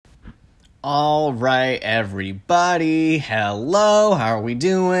All right, everybody. Hello, how are we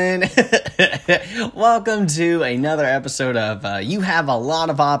doing? Welcome to another episode of You Have a Lot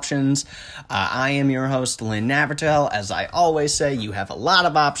of Options. I am your host, Lynn Navertel. As I always say, you have a lot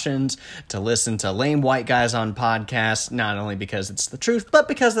of options to listen to lame white guys on podcasts, not only because it's the truth, but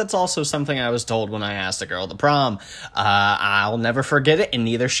because that's also something I was told when I asked a girl to prom. I'll never forget it, and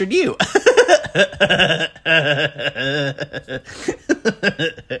neither should you.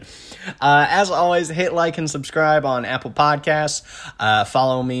 As always, hit like and subscribe on Apple Podcasts.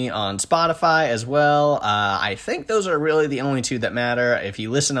 Follow me on Spotify as well. I think those are really the only two that matter. If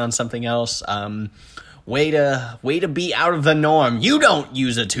you listen on something else, way to be out of the norm. You don't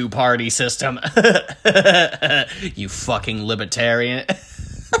use a two-party system. You fucking libertarian.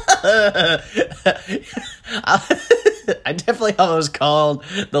 I definitely almost called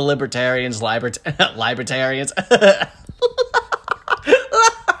the libertarians libertarians.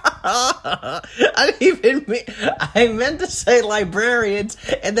 I meant to say librarians,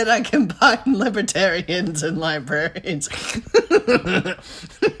 and then I combined libertarians and librarians.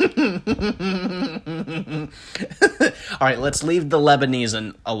 All right, let's leave the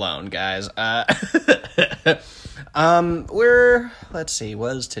Lebanese alone, guys. Let's see,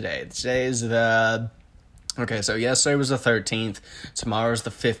 what is today? Today's okay, so yesterday was the 13th, tomorrow's the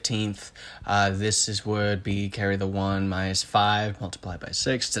 15th, would be carry the 1 minus 5, multiplied by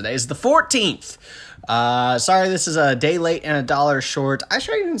 6, today's the 14th, sorry this is a day late and $1 short. I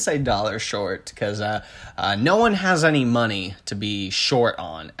shouldn't even say $1 short, because, no one has any money to be short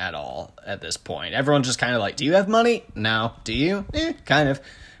on at all at this point. Everyone's just kind of like, do you have money? No. Do you? Kind of.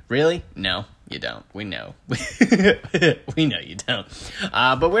 Really? No. You don't. We know. We know you don't.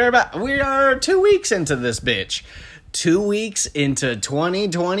 But we are 2 weeks into this bitch. 2 weeks into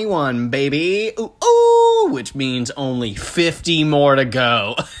 2021, baby. Ooh, which means only 50 more to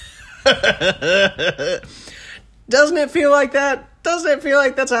go. Doesn't it feel like that? Doesn't it feel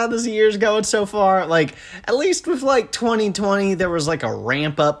like that's how this year's going so far? Like, at least with, 2020, there was, a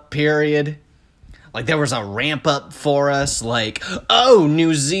ramp-up period. There was a ramp up for us, oh,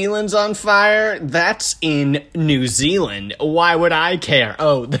 New Zealand's on fire? That's in New Zealand. Why would I care?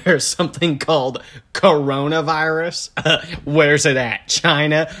 Oh, there's something called coronavirus? Where's it at?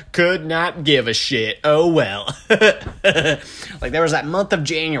 China? Could not give a shit. Oh, well. There was that month of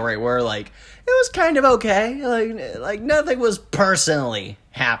January where, it was kind of okay. Nothing was personally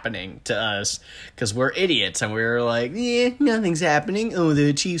happening to us because we're idiots and we were like, yeah, nothing's happening. Oh,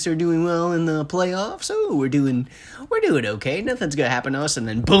 the Chiefs are doing well in the playoffs. Oh, we're doing okay. Nothing's gonna happen to us. And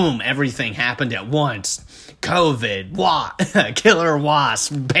then boom, everything happened at once. COVID, killer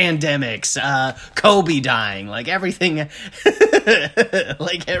wasp, pandemics, Kobe dying, everything,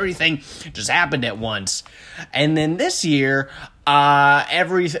 everything just happened at once. And then this year,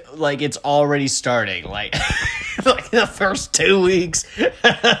 everything, it's already starting, the first 2 weeks,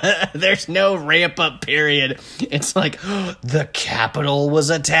 there's no ramp up period. It's the Capitol was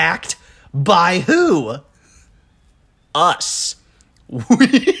attacked by who? Us.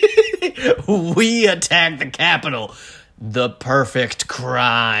 We attacked the Capitol. The perfect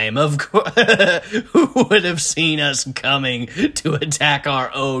crime. Of course, who would have seen us coming to attack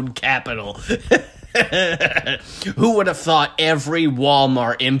our own Capitol? Who would have thought every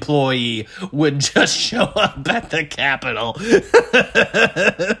Walmart employee would just show up at the Capitol?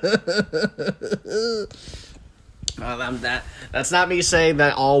 That's not me saying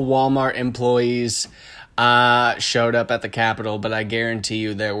that all Walmart employees showed up at the Capitol, but I guarantee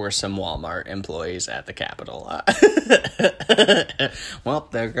you there were some Walmart employees at the Capitol. Well,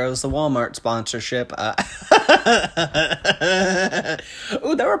 there goes the Walmart sponsorship.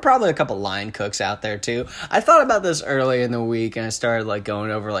 Ooh, there were probably a couple line cooks out there too. I thought about this early in the week and I started going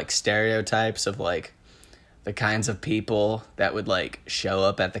over stereotypes of the kinds of people that would show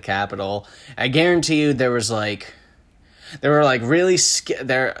up at the Capitol. I guarantee you there was there were really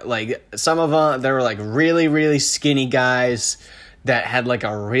some of them, there were really, really skinny guys that had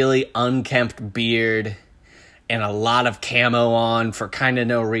a really unkempt beard and a lot of camo on for kind of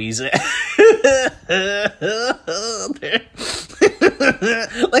no reason.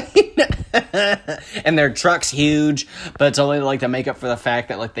 And their truck's huge, but it's only to make up for the fact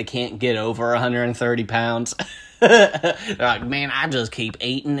that they can't get over 130 pounds. They're man, I just keep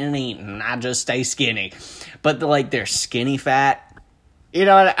eating and eating. I just stay skinny. But they're skinny fat. You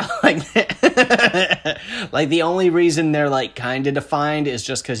know what? The only reason they're kind of defined is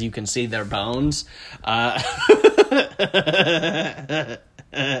just because you can see their bones. I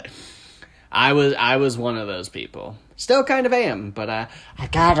was one of those people. Still kind of am, but I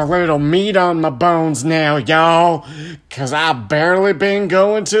got a little meat on my bones now, y'all, 'cause I've barely been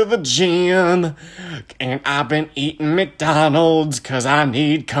going to the gym, and I've been eating McDonald's 'cause I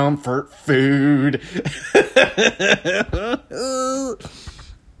need comfort food.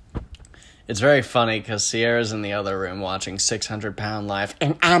 It's very funny because Sierra's in the other room watching 600 Pound Life,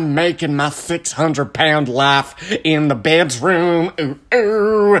 and I'm making my 600-pound life in the bedroom. Ooh,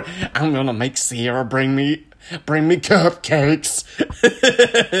 ooh. I'm gonna make Sierra bring me cupcakes.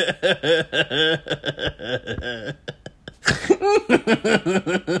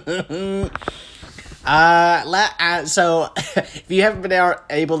 So if you haven't been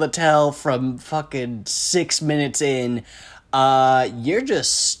able to tell from fucking 6 minutes in, you're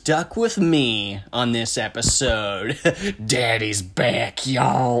just stuck with me on this episode. Daddy's back,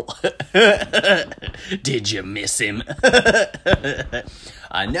 y'all. Did you miss him?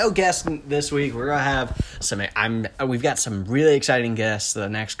 No guests this week. We're gonna have we've got some really exciting guests the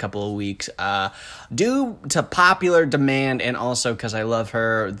next couple of weeks. Due to popular demand, and also because I love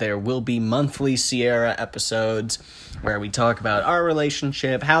her, there will be monthly Sierra episodes where we talk about our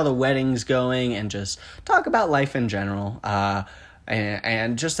relationship, how the wedding's going, and just talk about life in general.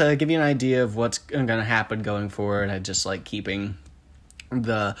 And just to give you an idea of what's going to happen going forward, I just like keeping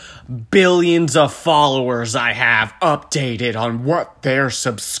the billions of followers I have updated on what they're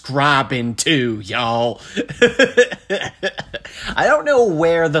subscribing to, y'all. I don't know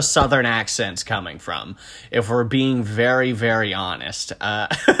where the southern accent's coming from, if we're being very, very honest.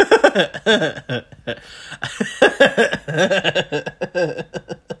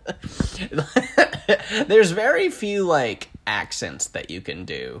 There's very few, like, accents that you can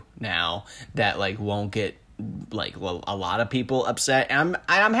do now that, like, won't get a lot of people upset, and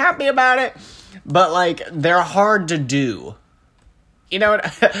I'm happy about it, but like they're hard to do. You know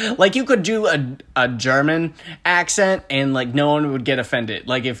what? Like you could do a German accent and like no one would get offended.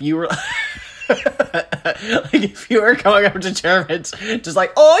 Like if you were going up to Germans, just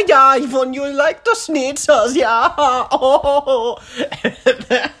like, oh yeah, you like the schnitzels, yeah, oh.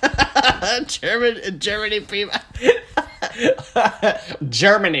 Germany people.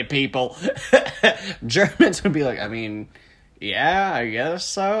 Germany people. Germans would be like, I mean, yeah, I guess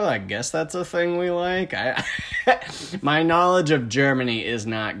so. I guess that's a thing we like. My knowledge of Germany is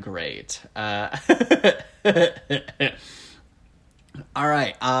not great. All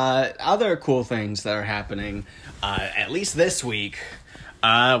right. Other cool things that are happening, at least this week.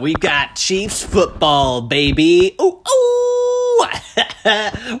 We've got Chiefs football, baby. Ooh, ooh.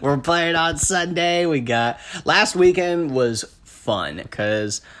 We're playing on Sunday. Last weekend was fun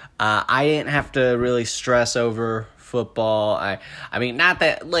because I didn't have to really stress over football. I mean, not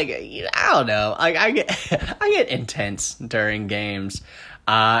that, like, I don't know. Like, I get intense during games.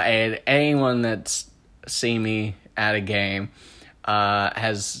 And anyone that's seen me at a game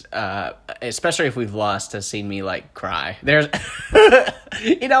has, especially if we've lost, has seen me like cry. There's,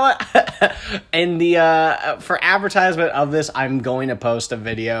 you know what? In the, for advertisement of this, I'm going to post a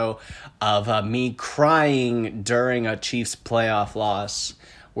video of me crying during a Chiefs playoff loss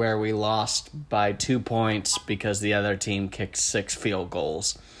where we lost by 2 points because the other team kicked 6 field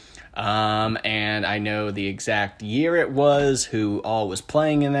goals. And I know the exact year it was, who all was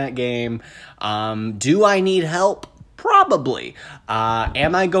playing in that game. Do I need help? Probably.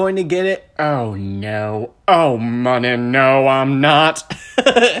 Am I going to get it? Oh, no. Oh, money, no, I'm not.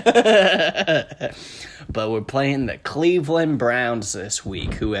 But we're playing the Cleveland Browns this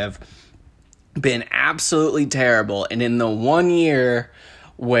week, who have been absolutely terrible. And in the 1 year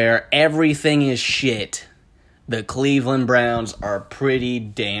where everything is shit, the Cleveland Browns are pretty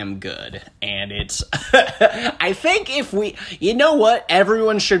damn good. And it's, I think you know what?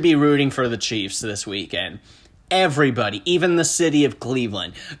 Everyone should be rooting for the Chiefs this weekend. Everybody, even the city of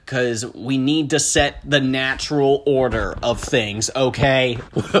Cleveland, because we need to set the natural order of things, okay?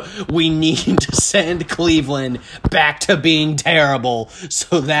 We need to send Cleveland back to being terrible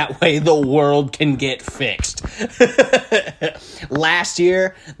so that way the world can get fixed. Last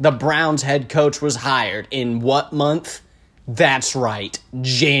year, the Browns head coach was hired in what month? That's right,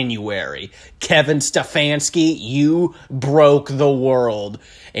 January. Kevin Stefanski, you broke the world.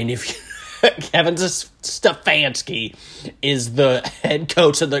 And if you... Kevin Stefanski is the head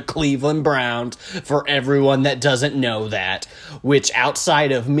coach of the Cleveland Browns, for everyone that doesn't know that, which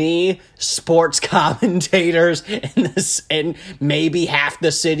outside of me, sports commentators, and maybe half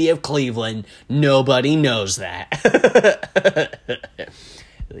the city of Cleveland, nobody knows that.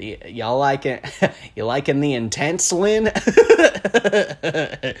 Y'all like it? You liking the Intense Lynn?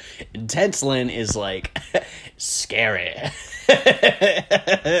 Intense Lynn is like scary.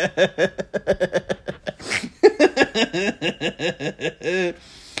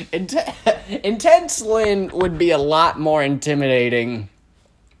 Intense Lynn would be a lot more intimidating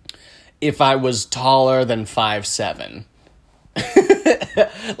if I was taller than 5'7".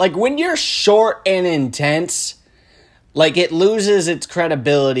 Like, when you're short and intense, like, it loses its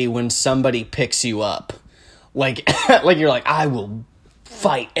credibility when somebody picks you up. Like, like you're like, I will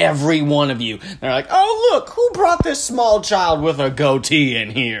fight every one of you. And they're like, oh, look, who brought this small child with a goatee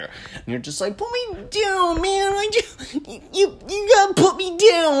in here? And you're just like, put me down, man. You gotta put me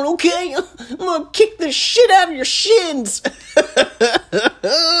down, okay? I'm gonna kick the shit out of your shins.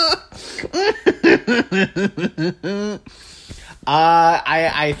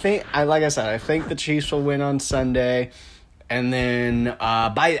 I think, like I said, I think the Chiefs will win on Sunday. And then,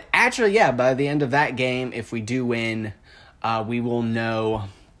 by the end of that game, if we do win, we will know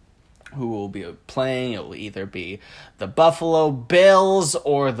who will be playing. It will either be the Buffalo Bills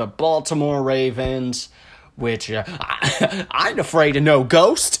or the Baltimore Ravens, which I'm afraid of no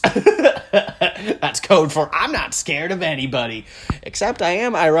ghost. That's code for I'm not scared of anybody. Except I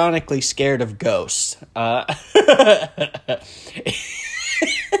am ironically scared of ghosts.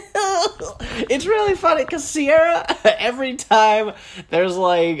 It's really funny because Sierra, every time there's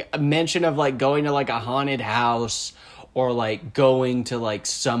like a mention of like going to like a haunted house or like going to like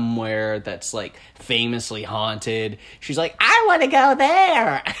somewhere that's like famously haunted, she's like, I want to go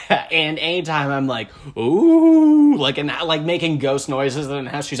there. And anytime I'm like, ooh, like, and like making ghost noises in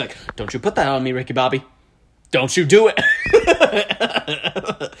the house, she's like, don't you put that on me, Ricky Bobby. Don't you do it.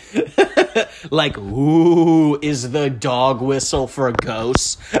 Like, ooh, is the dog whistle for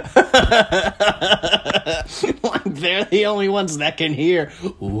ghosts. Like, they're the only ones that can hear.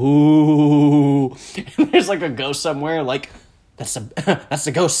 Ooh. And there's like a ghost somewhere, like, that's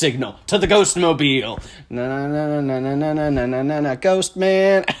the ghost signal to the ghost mobile. Na ghost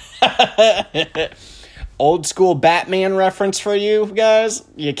man. Old school Batman reference for you guys.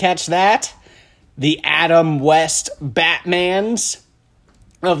 You catch that? The Adam West Batmans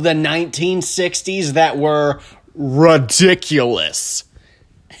of the 1960s that were ridiculous.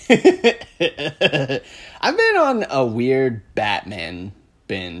 I've been on a weird Batman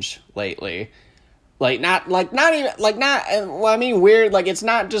binge lately. Weird, like, it's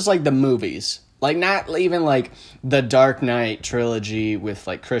not just, like, the movies. Like, not even, like, the Dark Knight trilogy with,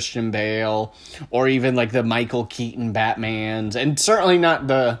 like, Christian Bale, or even, like, the Michael Keaton Batmans, and certainly not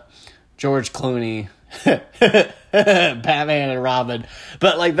the George Clooney Batman and Robin,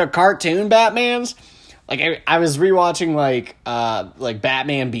 but, like, the cartoon Batmans. Like, I was rewatching, like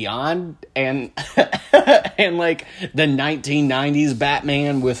Batman Beyond, and, and, like, the 1990s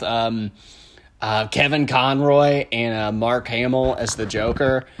Batman with, Kevin Conroy and, Mark Hamill as the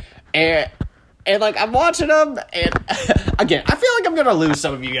Joker, and, like, I'm watching them, and, again, I feel like I'm gonna lose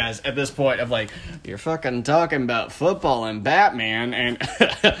some of you guys at this point of, like, you're fucking talking about football and Batman, and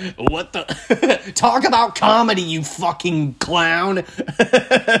what the... Talk about comedy, you fucking clown!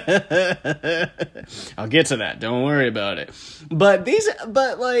 I'll get to that, don't worry about it. But,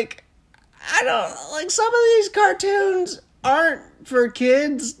 like, I don't... Like, some of these cartoons aren't for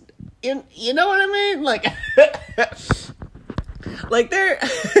kids, you know what I mean? Like... Like, they're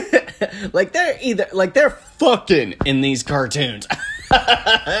fucking in these cartoons.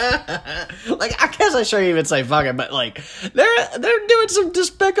 Like, I guess I shouldn't even say fucking, but, like, they're doing some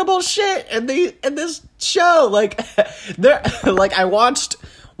despicable shit in this show. Like, I watched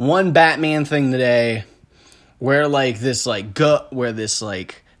one Batman thing today where, like, this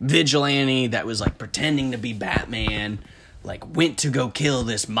vigilante that was, like, pretending to be Batman, like, went to go kill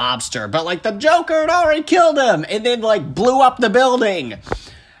this mobster, but, like, the Joker had already killed him, and then, like, blew up the building.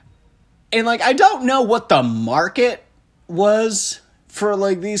 And, like, I don't know what the market was for,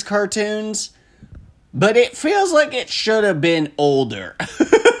 like, these cartoons, but it feels like it should have been older. You know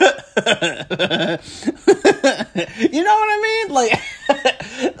what I mean?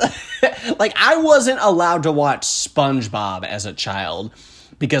 Like, I wasn't allowed to watch SpongeBob as a child,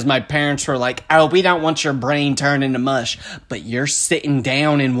 because my parents were like, oh, we don't want your brain turned into mush, but you're sitting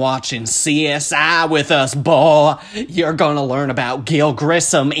down and watching CSI with us, boy. You're gonna learn about Gil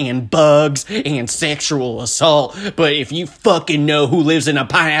Grissom and bugs and sexual assault, but if you fucking know who lives in a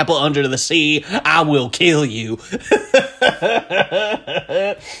pineapple under the sea, I will kill you.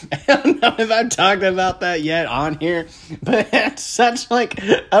 I don't know if I've talked about that yet on here, but it's such, like,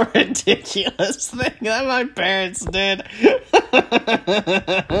 a ridiculous thing that my parents did.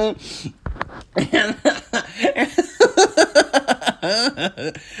 That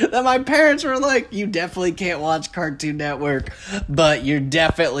my parents were like, you definitely can't watch Cartoon Network, but you're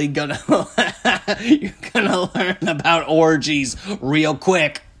definitely gonna learn about orgies real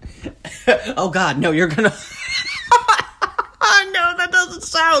quick. Oh god, no, you're gonna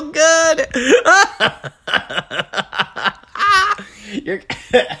so good.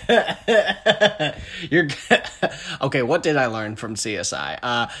 You're okay. What did I learn from CSI?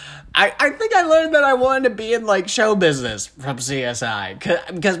 I think I learned that I wanted to be in like show business from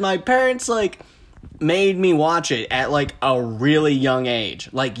CSI because my parents like made me watch it at like a really young age,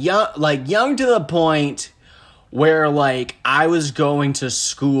 like young to the point where like I was going to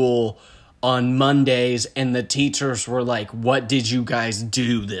school on Mondays and the teachers were like, "What did you guys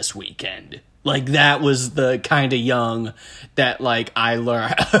do this weekend?" Like that was the kind of young that like I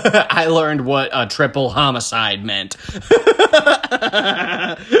learned I learned what a triple homicide meant.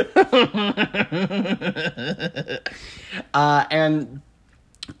 And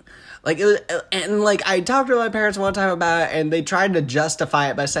like it was, and like I talked to my parents one time about it, and they tried to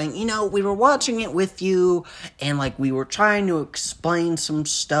justify it by saying, you know, we were watching it with you, and like we were trying to explain some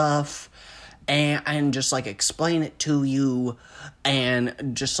stuff, and just like explain it to you,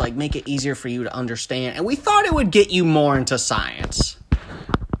 and just like make it easier for you to understand, and we thought it would get you more into science.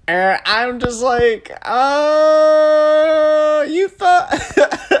 And I'm just like, you thought...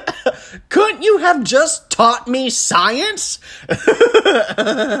 Couldn't you have just taught me science?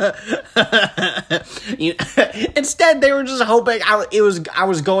 Instead, they were just hoping I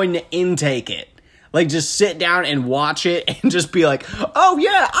was going to intake it. Like, just sit down and watch it and just be like, oh,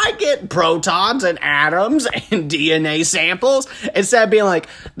 yeah, I get protons and atoms and DNA samples. Instead of being like,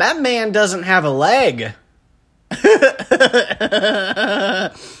 that man doesn't have a leg.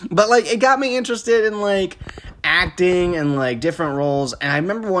 But, like, it got me interested in, like, acting and, like, different roles. And I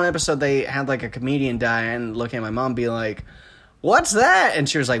remember one episode they had, like, a comedian die and looking at my mom be like, what's that? And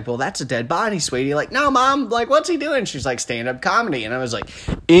she was like, well, that's a dead body, sweetie. Like, no, Mom, like, what's he doing? She's like, stand-up comedy. And I was like,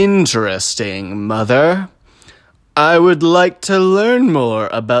 interesting, Mother. I would like to learn more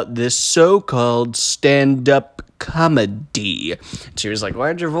about this so-called stand-up comedy. She was like,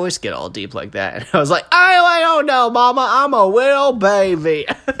 why'd your voice get all deep like that? And I was like, I don't know, Mama. I'm a little baby.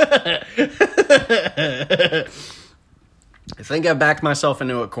 I think I backed myself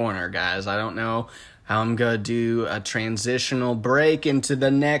into a corner, guys. I don't know how I'm gonna do a transitional break into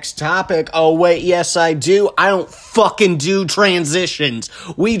the next topic. Oh, wait, yes, I do. I don't fucking do transitions.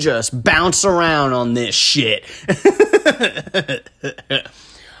 We just bounce around on this shit.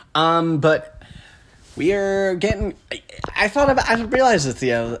 But we are getting... I realized this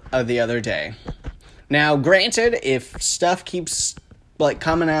the other day. Now, granted, if stuff keeps, like,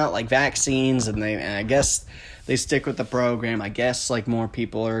 coming out, like vaccines, and I guess they stick with the program, I guess, like, more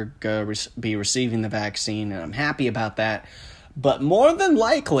people are going to be receiving the vaccine, and I'm happy about that. But more than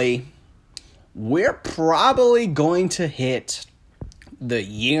likely, we're probably going to hit the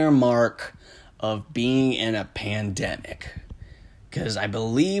year mark of being in a pandemic. Because I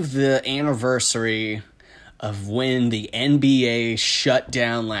believe the anniversary of when the NBA shut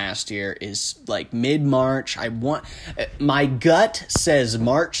down last year is like mid-March. My gut says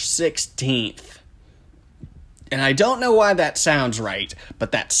March 16th. And I don't know why that sounds right,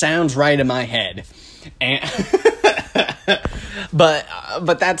 but that sounds right in my head. And but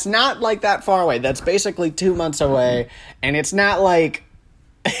that's not like that far away. That's basically 2 months away, and it's not like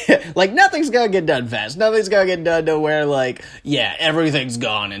like nothing's gonna get done fast. Nothing's gonna get done to where like, yeah, everything's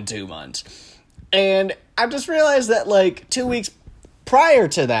gone in 2 months. And I just realized that like 2 weeks prior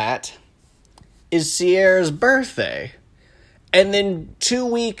to that is Sierra's birthday. And then 2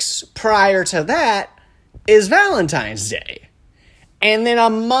 weeks prior to that is Valentine's Day. And then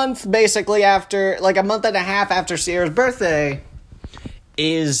a month basically after, like a month and a half after Sierra's birthday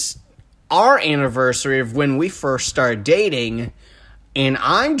is our anniversary of when we first started dating. And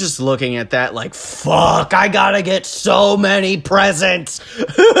I'm just looking at that like, fuck, I gotta get so many presents.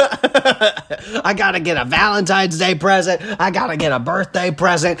 I gotta get a Valentine's Day present. I gotta get a birthday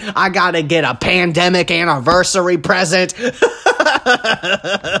present. I gotta get a pandemic anniversary present.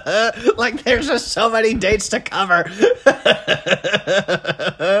 Like, there's just so many dates to cover.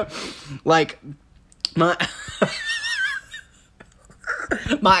 Like,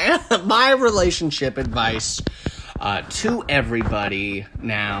 my relationship advice to everybody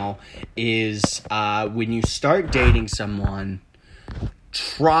now is when you start dating someone,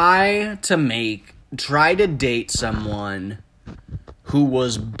 try to date someone who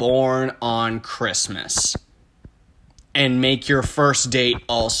was born on Christmas. And make your first date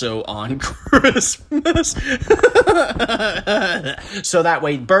also on Christmas. So that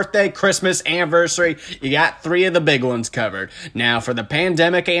way, birthday, Christmas, anniversary, you got 3 of the big ones covered. Now, for the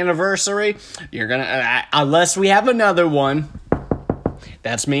pandemic anniversary, you're gonna, unless we have another one,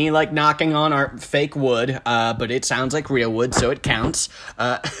 that's me, like, knocking on our fake wood, but it sounds like real wood, so it counts.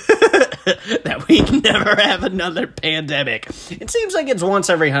 that we never have another pandemic. It seems like it's once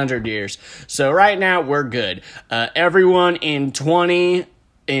every 100 years. So right now we're good. Everyone in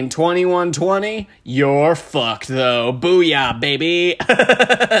 2120, you're fucked though. Booyah, baby.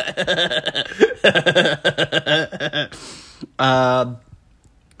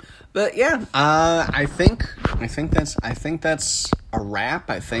 But yeah, I think that's a wrap.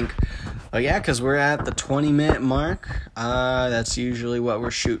 Because we're at the 20-minute mark. That's usually what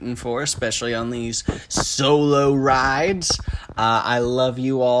we're shooting for, especially on these solo rides. I love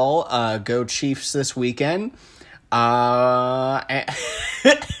you all. Go Chiefs this weekend.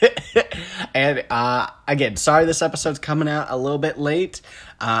 And again, sorry this episode's coming out a little bit late.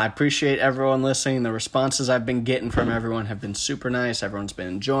 I appreciate everyone listening. The responses I've been getting from everyone have been super nice. Everyone's been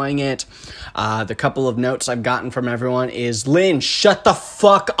enjoying it. The couple of notes I've gotten from everyone is, Lynn, shut the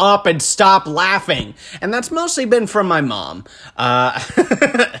fuck up and stop laughing. And that's mostly been from my mom. Well,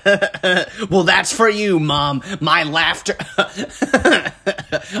 that's for you, Mom. My laughter...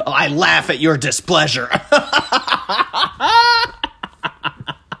 I laugh at your displeasure.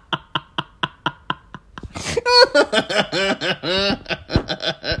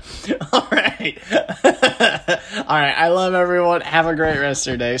 All right. All right. I love everyone. Have a great rest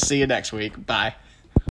of your day. See you next week. Bye.